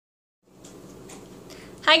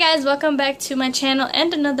Hi guys, welcome back to my channel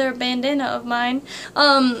and another bandana of mine.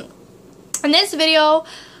 In this video,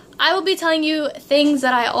 I will be telling you things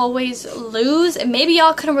that I always lose, and maybe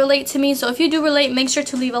y'all can relate to me, so if you do relate, make sure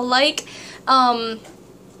to leave a like. And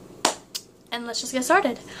let's just get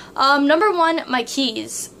started. Number one, my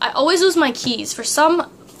keys. I always lose my keys for some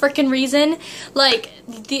freaking reason. Like,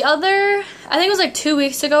 I think it was like 2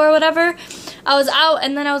 weeks ago or whatever, I was out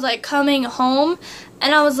and then I was like coming home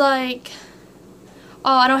and I was like,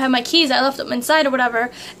 oh, I don't have my keys, I left them inside or whatever.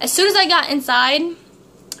 As soon as I got inside,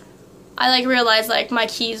 I like realized like my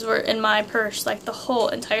keys were in my purse like the whole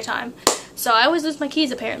entire time. So I always lose my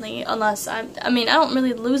keys apparently, unless I don't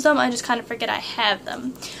really lose them, I just kind of forget I have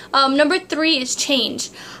them. Number three is change.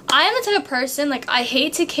 I am the type of person, like, I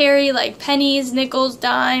hate to carry like pennies, nickels,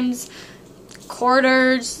 dimes,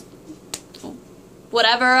 quarters,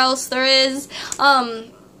 whatever else there is.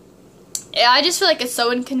 I just feel like it's so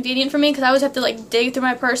inconvenient for me because I always have to like dig through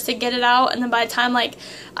my purse to get it out, and then by the time like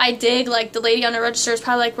I dig, like the lady on the register is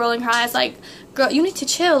probably like rolling her eyes like, girl, you need to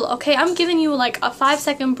chill, okay? I'm giving you like a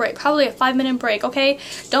 5-second break, probably a 5-minute break, okay?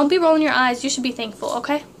 Don't be rolling your eyes, you should be thankful,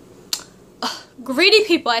 okay? Ugh, greedy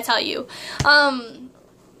people, I tell you.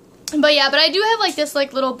 But yeah, but I do have like this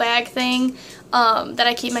like little bag thing that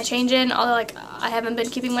I keep my change in, although like I haven't been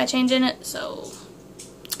keeping my change in it, so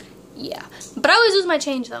yeah. But I always lose my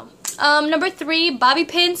change though. Number three, bobby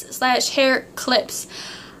pins / hair clips.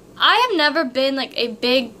 I have never been like a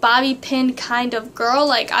big bobby pin kind of girl.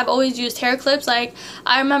 Like, I've always used hair clips. Like,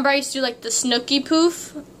 I remember I used to do like the Snooky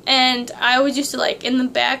poof, and I always used to like in the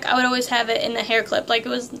back, I would always have it in the hair clip. Like, it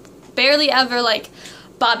was barely ever like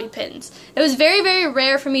bobby pins. It was very, very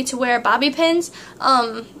rare for me to wear bobby pins.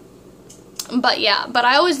 But yeah, but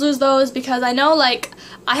I always lose those because I know like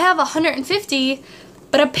I have 150,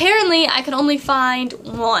 but apparently I can only find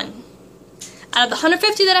one. Out of the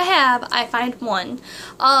 150 that I have, I find one.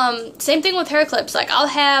 Same thing with hair clips. Like, I'll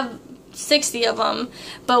have 60 of them,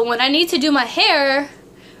 but when I need to do my hair,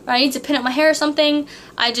 or I need to pin up my hair or something,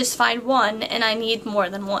 I just find one, and I need more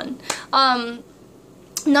than one.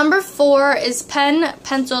 Number four is pen,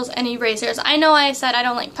 pencils, and erasers. I know I said I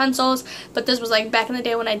don't like pencils, but this was like back in the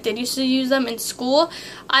day when I did used to use them in school.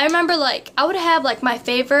 I remember like I would have like my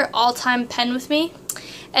favorite all-time pen with me,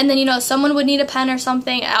 and then, you know, someone would need a pen or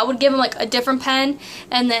something, I would give them like a different pen,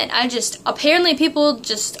 and then apparently people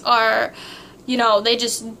just are, you know, they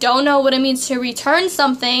just don't know what it means to return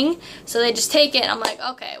something, so they just take it, and I'm like,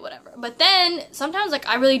 okay, whatever. But then, sometimes, like,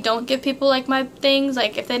 I really don't give people, like, my things,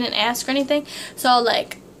 like, if they didn't ask or anything, so,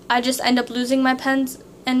 like, I just end up losing my pens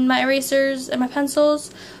and my erasers and my pencils.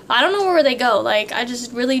 I don't know where they go, like, I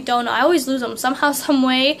just really don't know. I always lose them somehow, some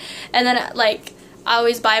way, and then, like, I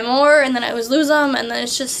always buy more, and then I always lose them, and then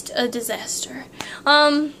it's just a disaster.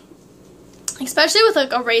 Especially with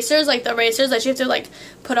like erasers, like the erasers that you have to like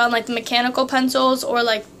put on like the mechanical pencils or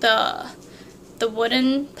like the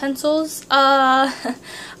wooden pencils. Yeah,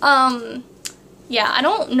 I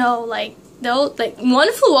don't know, like though, like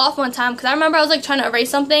one flew off one time because I remember I was like trying to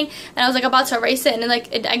erase something and I was like about to erase it, and then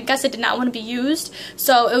like I guess it did not want to be used,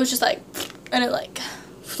 so it was just like, and it like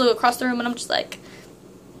flew across the room, and I'm just like,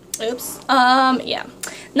 oops. Yeah.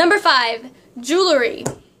 Number five, jewelry.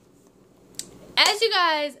 As you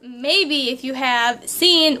guys, maybe if you have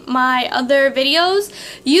seen my other videos,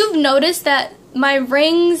 you've noticed that my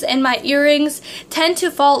rings and my earrings tend to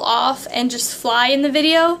fall off and just fly in the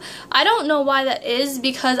video. I don't know why that is,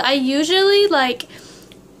 because I usually like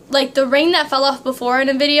the ring that fell off before in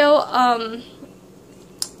a video,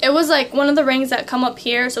 it was like one of the rings that come up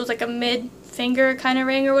here, so it was like a mid-finger kind of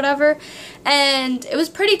ring or whatever, and it was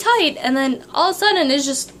pretty tight, and then all of a sudden it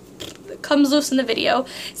just comes loose in the video.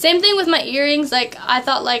 Same thing with my earrings. Like, I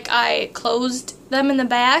thought like I closed them in the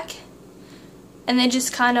back, and they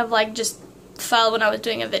just kind of like just fell when I was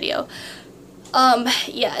doing a video.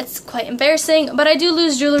 Yeah, it's quite embarrassing, but I do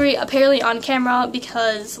lose jewelry apparently on camera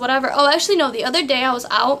because whatever. Oh, actually no, the other day I was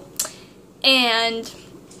out and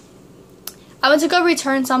I went to go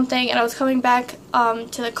return something, and I was coming back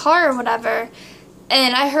to the car or whatever,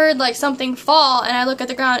 and I heard like something fall, and I look at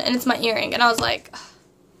the ground and it's my earring, and I was like,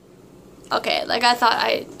 okay, like I thought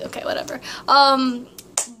okay, whatever.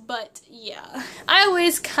 But yeah, I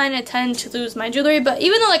always kind of tend to lose my jewelry, but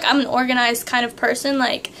even though like I'm an organized kind of person,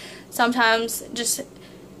 like sometimes just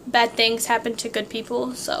bad things happen to good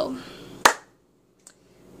people, so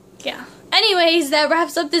yeah. Anyways, that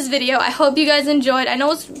wraps up this video. I hope you guys enjoyed. I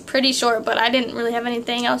know it's pretty short, but I didn't really have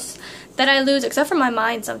anything else that I lose except for my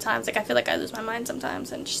mind sometimes. Like, I feel like I lose my mind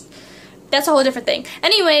sometimes, and just, that's a whole different thing.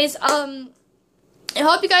 Anyways, I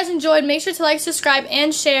hope you guys enjoyed. Make sure to like, subscribe,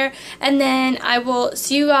 and share, and then I will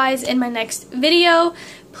see you guys in my next video.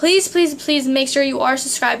 please, please, please make sure you are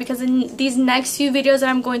subscribed, because in these next few videos that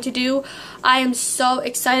I'm going to do, I am so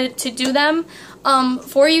excited to do them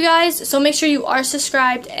for you guys. So make sure you are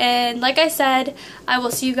subscribed, and like I said, I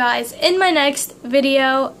will see you guys in my next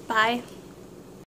video. Bye.